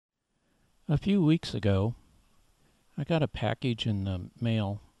A few weeks ago, I got a package in the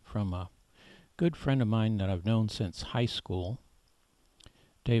mail from a good friend of mine that I've known since high school,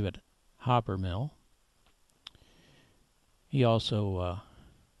 David Habermill. He also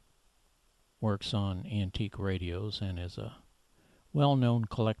works on antique radios and is a well-known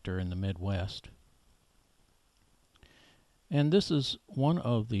collector in the Midwest. And this is one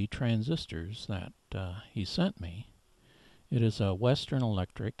of the transistors that he sent me. It is a Western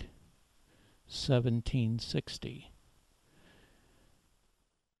Electric 1760.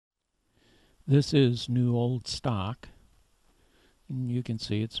 This is new old stock, and you can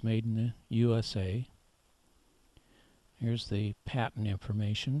see it's made in the USA. Here's the patent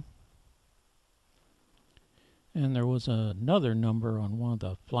information. And there was another number on one of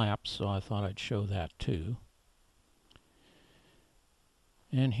the flaps, so I thought I'd show that too.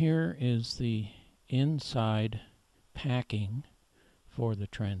 And here is the inside packing for the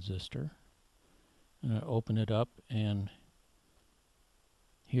transistor. And I open it up, and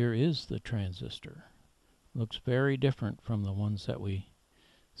here is the transistor. Looks very different from the ones that we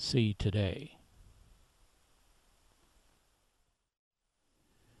see today.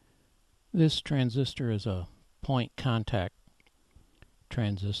 This transistor is a point contact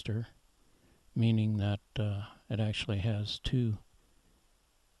transistor, meaning that it actually has two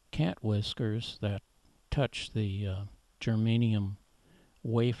cat whiskers that touch the germanium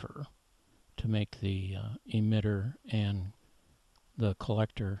wafer to make the emitter and the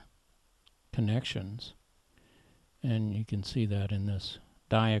collector connections. And you can see that in this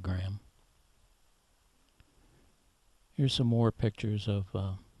diagram. Here's some more pictures of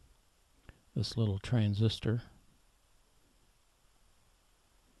this little transistor.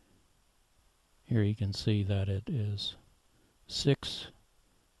 Here you can see that it is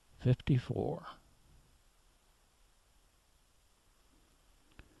 654.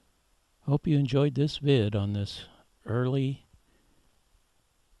 Hope you enjoyed this vid on this early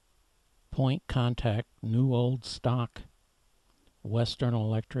point contact, new old stock Western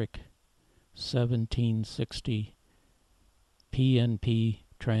Electric 1760 PNP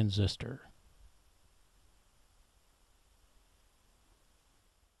transistor.